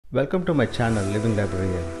Welcome to my channel Living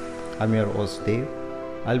Librarian. I'm your host Dave.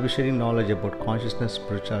 I'll be sharing knowledge about consciousness,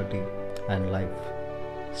 spirituality, and life.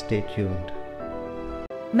 Stay tuned.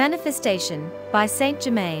 Manifestation by Saint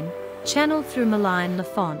Germain, channeled through Meline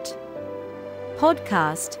Lafont.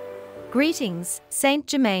 Podcast. Greetings, Saint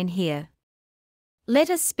Germain here. Let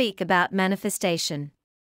us speak about manifestation.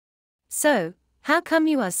 So, how come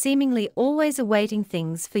you are seemingly always awaiting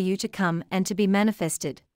things for you to come and to be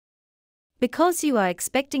manifested? Because you are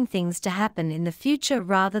expecting things to happen in the future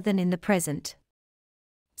rather than in the present.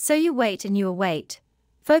 So you wait and you await,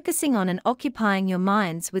 focusing on and occupying your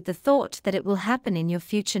minds with the thought that it will happen in your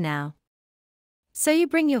future now. So you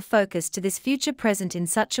bring your focus to this future present in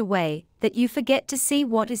such a way that you forget to see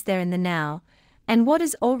what is there in the now, and what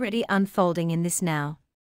is already unfolding in this now.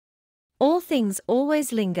 All things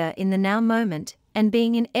always linger in the now moment, and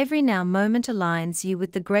being in every now moment aligns you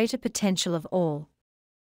with the greater potential of all.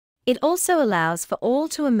 It also allows for all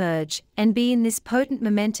to emerge and be in this potent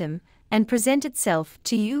momentum and present itself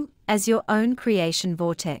to you as your own creation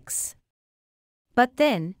vortex. But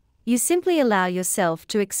then, you simply allow yourself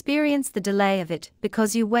to experience the delay of it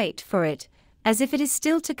because you wait for it, as if it is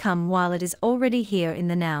still to come while it is already here in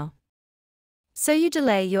the now. So you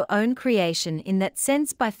delay your own creation in that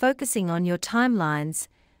sense by focusing on your timelines,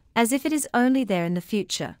 as if it is only there in the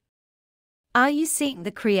future. Are you seeing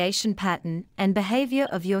the creation pattern and behavior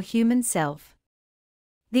of your human self?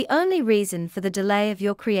 The only reason for the delay of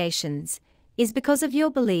your creations is because of your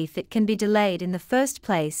belief it can be delayed in the first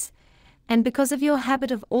place, and because of your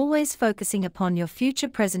habit of always focusing upon your future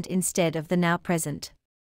present instead of the now present.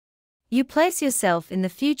 You place yourself in the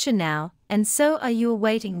future now, and so are you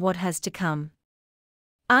awaiting what has to come.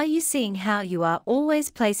 Are you seeing how you are always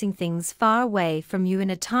placing things far away from you in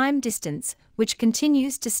a time distance which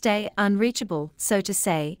continues to stay unreachable, so to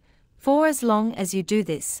say, for as long as you do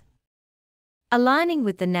this? Aligning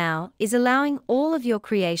with the now is allowing all of your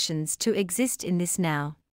creations to exist in this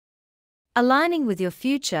now. Aligning with your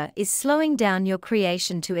future is slowing down your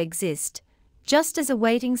creation to exist, just as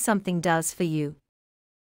awaiting something does for you.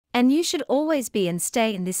 And you should always be and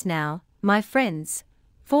stay in this now, my friends,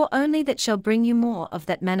 for only that shall bring you more of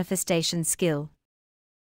that manifestation skill.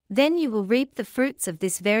 Then you will reap the fruits of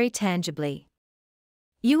this very tangibly.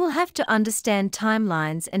 You will have to understand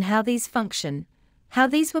timelines and how these function, how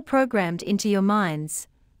these were programmed into your minds,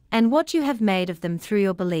 and what you have made of them through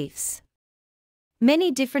your beliefs.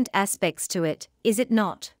 Many different aspects to it, is it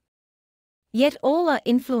not? Yet all are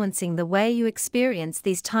influencing the way you experience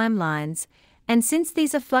these timelines, and since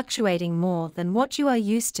these are fluctuating more than what you are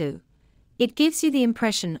used to, it gives you the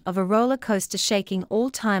impression of a roller coaster shaking all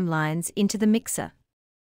timelines into the mixer.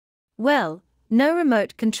 Well, no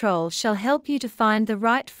remote control shall help you to find the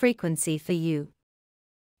right frequency for you.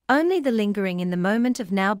 Only the lingering in the moment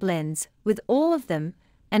of now blends with all of them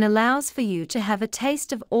and allows for you to have a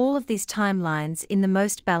taste of all of these timelines in the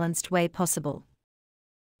most balanced way possible.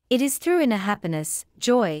 It is through inner happiness,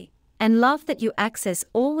 joy, and love that you access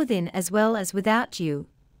all within as well as without you,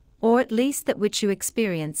 or at least that which you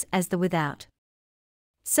experience as the without.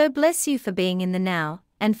 So bless you for being in the now,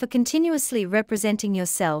 and for continuously representing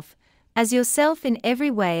yourself as yourself in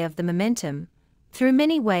every way of the momentum, through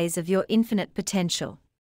many ways of your infinite potential.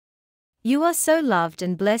 You are so loved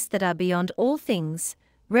and blessed that are beyond all things,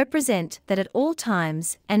 represent that at all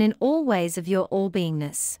times and in all ways of your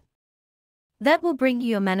all-beingness. That will bring you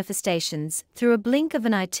your manifestations through a blink of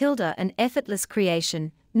an eye, an effortless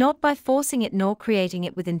creation, not by forcing it nor creating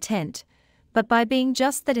it with intent, but by being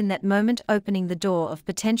just that in that moment, opening the door of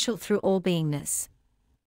potential through all beingness.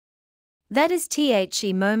 That is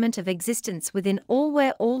the moment of existence within all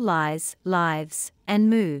where all lies, lives, and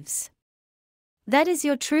moves. That is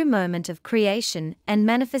your true moment of creation and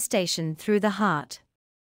manifestation through the heart.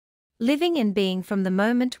 Living and being from the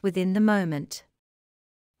moment within the moment.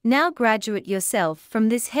 Now graduate yourself from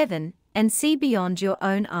this heaven and see beyond your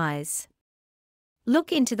own eyes.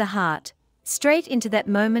 Look into the heart, straight into that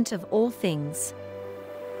moment of all things.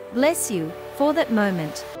 Bless you, for that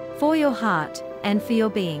moment, for your heart, and for your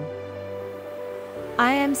being.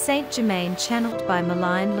 I am Saint Germain, channeled by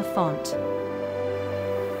Meline Lafont.